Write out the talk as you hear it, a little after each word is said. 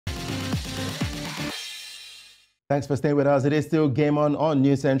Thanks for staying with us. It is still Game On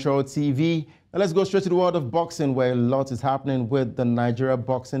News Central TV. Now let's go straight to the world of boxing, where a lot is happening with the Nigeria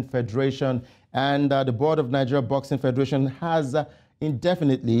Boxing Federation. And the board of Nigeria Boxing Federation has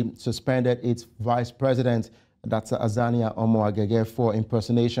indefinitely suspended its vice president, that's Azania Omo-Agege, for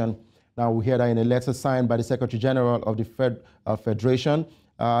impersonation. Now we hear that in a letter signed by the Secretary General of the Federation,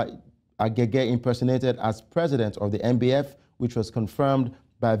 Agege impersonated as president of the NBF, which was confirmed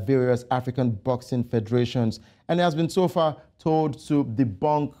by various African boxing federations, and has been so far told to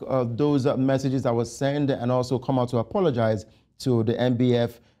debunk those messages that were sent and also come out to apologize to the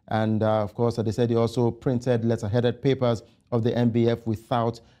NBF. And of course, they said he also printed letter-headed papers of the NBF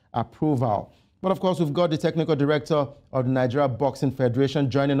without approval. But of course, we've got the technical director of the Nigeria Boxing Federation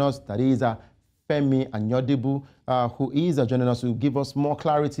joining us. That is Femi Ayandibu, who is joining us to give us more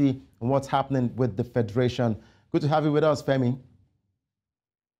clarity on what's happening with the federation. Good to have you with us, Femi.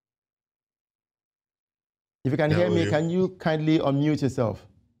 If you can hear me, can you kindly unmute yourself?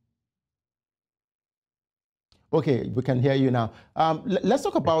 Okay, we can hear you now. Let's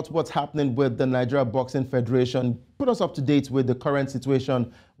talk about what's happening with the Nigeria Boxing Federation. Put us up to date with the current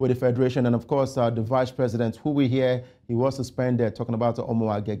situation with the federation and, of course, the vice president, who we hear he was suspended, talking about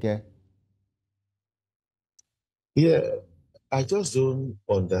Omo-Agege. Yeah, I just don't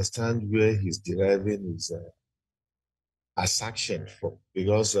understand where he's deriving his assertion from,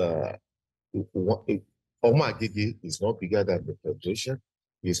 because Omo-Agege is not bigger than the federation.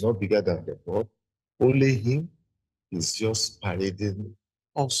 He's not bigger than the board. Only him is just parading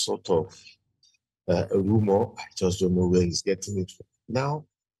all sort of a rumor. I just don't know where he's getting it from. Now,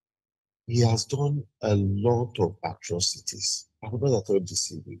 he has done a lot of atrocities. I will not at all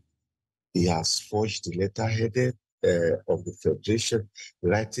deceive you. He has forged the letterheaded of the federation,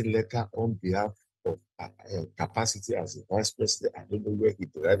 writing letter on behalf of capacity as a vice president. I don't know where he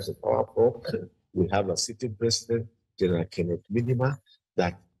derives the power from. We have a sitting president, General Kenneth Minima,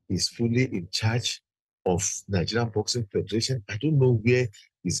 that is fully in charge of Nigerian Boxing Federation. I don't know where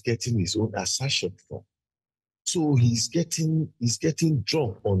he's getting his own assertion from. So he's getting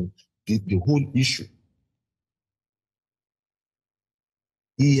drunk on the whole issue.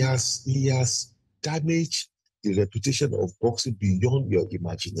 He has damaged the reputation of boxing beyond your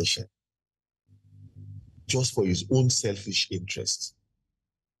imagination, just for his own selfish interests.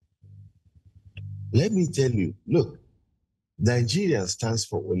 Let me tell you, look, Nigeria stands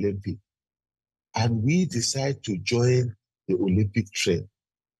for Olympic, and we decide to join the Olympic train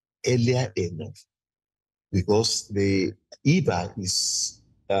earlier enough, because the IBA is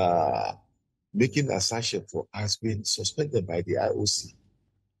making assertion for us being suspended by the IOC.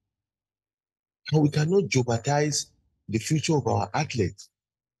 And we cannot jeopardize the future of our athletes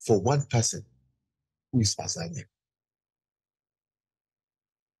for one person who is Azania.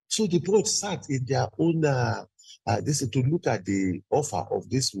 So the board sat in their own, to look at the offer of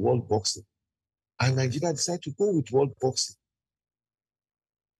this world boxing. And Nigeria decided to go with world boxing.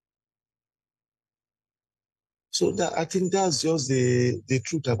 So I think that's just the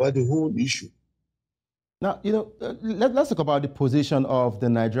truth about the whole issue. Now, let's talk about the position of the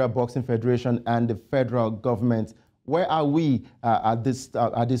Nigeria Boxing Federation and the federal government. Where are we at this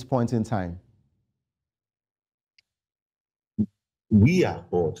point in time? We are a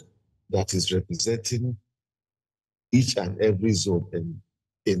board that is representing each and every zone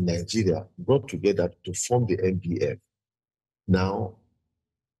in Nigeria, brought together to form the NBF. Now,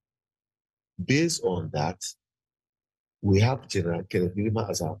 based on that, we have General Kenneth Minima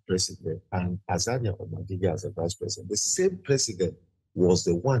as our president and Azania Omo-Agege as a vice president. The same president was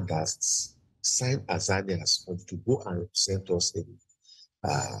the one that signed Azania's off to go and represent us in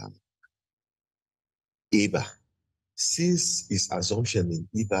IBA. Since his assumption in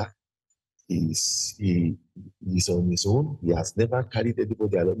IBA, he is on his own. He has never carried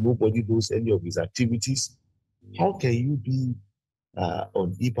anybody along. Nobody knows any of his activities. How can you be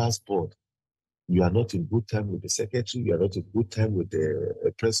on IBA's board? You are not in good time with the secretary. You are not in good time with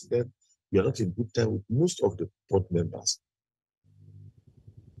the president. You are not in good time with most of the board members.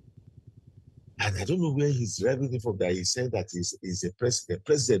 And I don't know where he's deriving it from that he said that he's a president.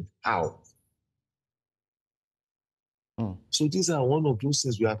 President how? So these are one of those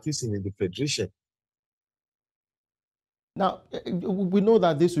things we are facing in the federation. Now, we know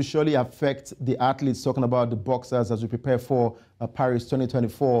that this will surely affect the athletes, talking about the boxers as we prepare for Paris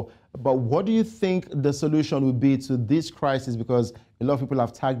 2024. But what do you think the solution would be to this crisis? Because a lot of people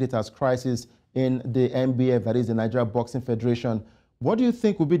have tagged it as crisis in the NBF, that is the Nigeria Boxing Federation. What do you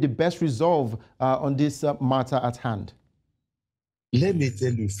think would be the best resolve on this matter at hand? Let me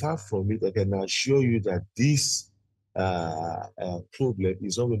tell you, far from it, I can assure you that this problem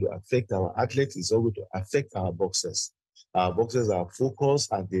is not going to affect our athletes, it's not going to affect our boxers. Our boxers are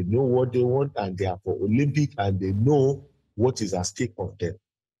focused and they know what they want and they are for Olympic and they know what is at stake on them.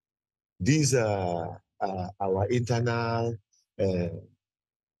 These are our internal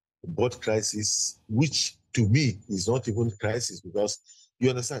board crisis, which to me is not even crisis because you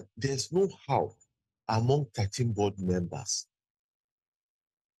understand, there's no how among 13 board members,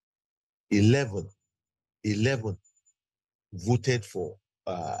 11 voted for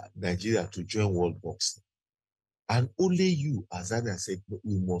Nigeria to join World Boxing. And only you, Azania said,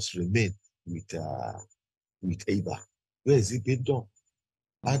 we must remain with IBA. Where is it being done?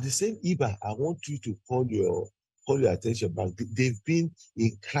 And the same IBA, I want you to call your attention back. They've been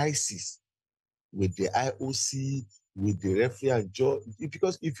in crisis with the IOC, with the referee and judge.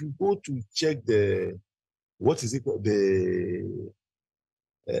 Because if you go to check the, what is it called, the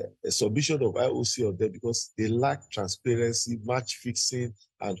submission of IOC on them, because they lack transparency, match fixing,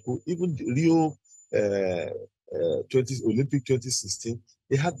 and even the Rio Olympic 2016,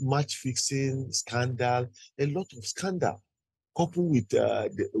 they had match fixing scandal, a lot of scandal, coupled with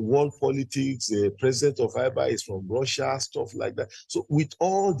the world politics. The president of IBA is from Russia, stuff like that. So with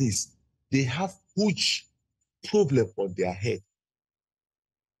all this, they have huge problem on their head,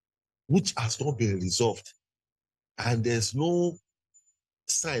 which has not been resolved, and there's no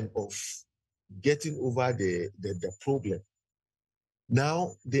sign of getting over the problem.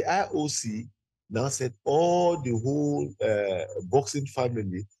 Now, the IOC now said all the whole boxing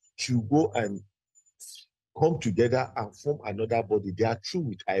family should go and come together and form another body. They are through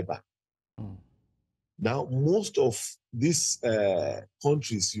with IBA. Now, most of these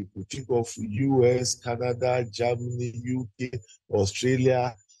countries you could think of, US, Canada, Germany, UK,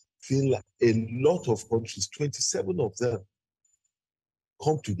 Australia, Finland, a lot of countries, 27 of them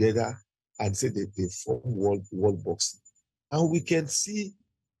come together and say that they form world boxing. And we can see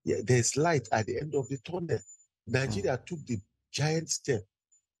there's light at the end of the tunnel. Nigeria took the giant step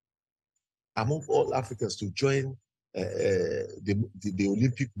among all Africans to join the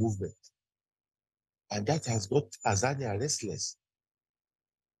Olympic movement. And that has got Azania restless.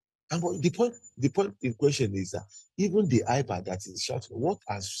 And the point in question is that even the IBA that is shouting, what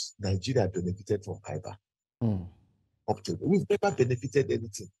has Nigeria benefited from IBA? Up to, we've never benefited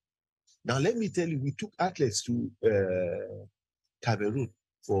anything. Now, let me tell you, we took athletes to Cameroon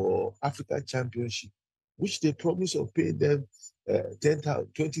for African Championship, which they promised of paying them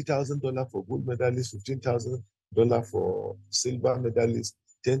 $20,000 for gold medalists, $15,000 for silver medalists,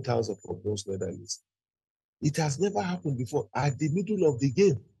 $10,000 for bronze medalists. It has never happened before. At the middle of the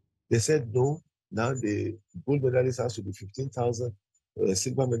game, they said no. Now the gold medalist has to be 15,000,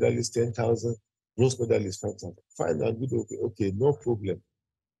 silver medalist 10,000, bronze medalist 5,000. Fine and good. Okay, no problem.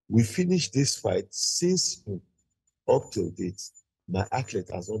 We finished this fight since up till date. My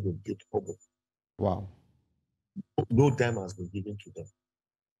athlete has not been paid double. Wow. No dime has been given to them.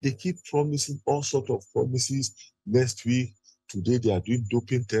 They keep promising all sorts of promises. Next week, today they are doing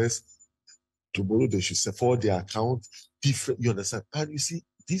doping tests. Tomorrow they should forward their account. Different, you understand? And you see,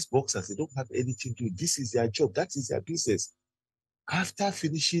 these boxers, they don't have anything to do. This is their job. That is their business. After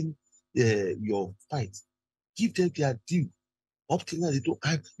finishing your fight, give them their due. Up till now, they don't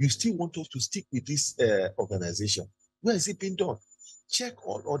have, you still want us to stick with this organization. Where has it been done? Check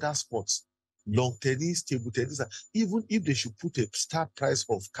all other sports. Long tennis, table tennis, even if they should put a start price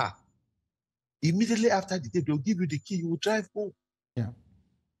of car, immediately after the game, they'll give you the key, you will drive home. Yeah.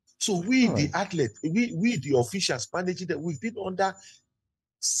 So we, the athletes, we the officials managing that, we've been under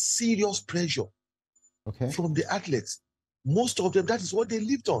serious pressure from the athletes. Most of them, that is what they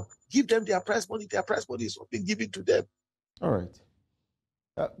lived on. Give them their prize money. Their prize money is not being given to them. All right.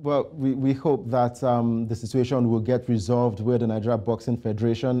 Well, we hope that the situation will get resolved with the Nigeria Boxing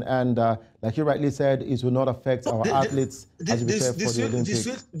Federation, and like you rightly said, it will not affect our athletes as we prepare for the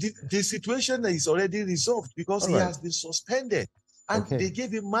Olympics. The situation is already resolved because he has been suspended, and they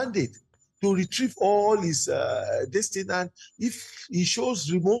gave him mandate to retrieve all his destiny. And if he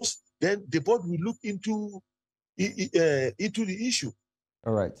shows remorse, then the board will look into the issue.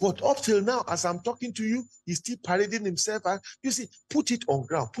 All right. But up till now, as I'm talking to you, he's still parading himself. And you see, put it on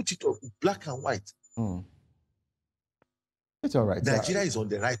ground, put it on black and white. It's all right. Nigeria is on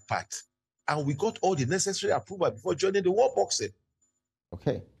the right path. And we got all the necessary approval before joining the world boxing.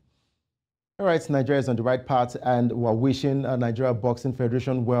 Okay. All right, Nigeria is on the right path, and we're wishing Nigeria Boxing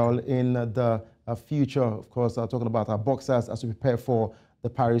Federation well in the future. Of course, talking about our boxers as we prepare for the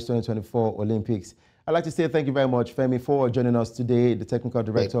Paris 2024 Olympics. I'd like to say thank you very much, Femi, for joining us today, the Technical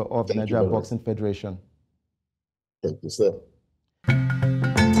Director of the Nigeria Boxing Federation. Thank you, sir.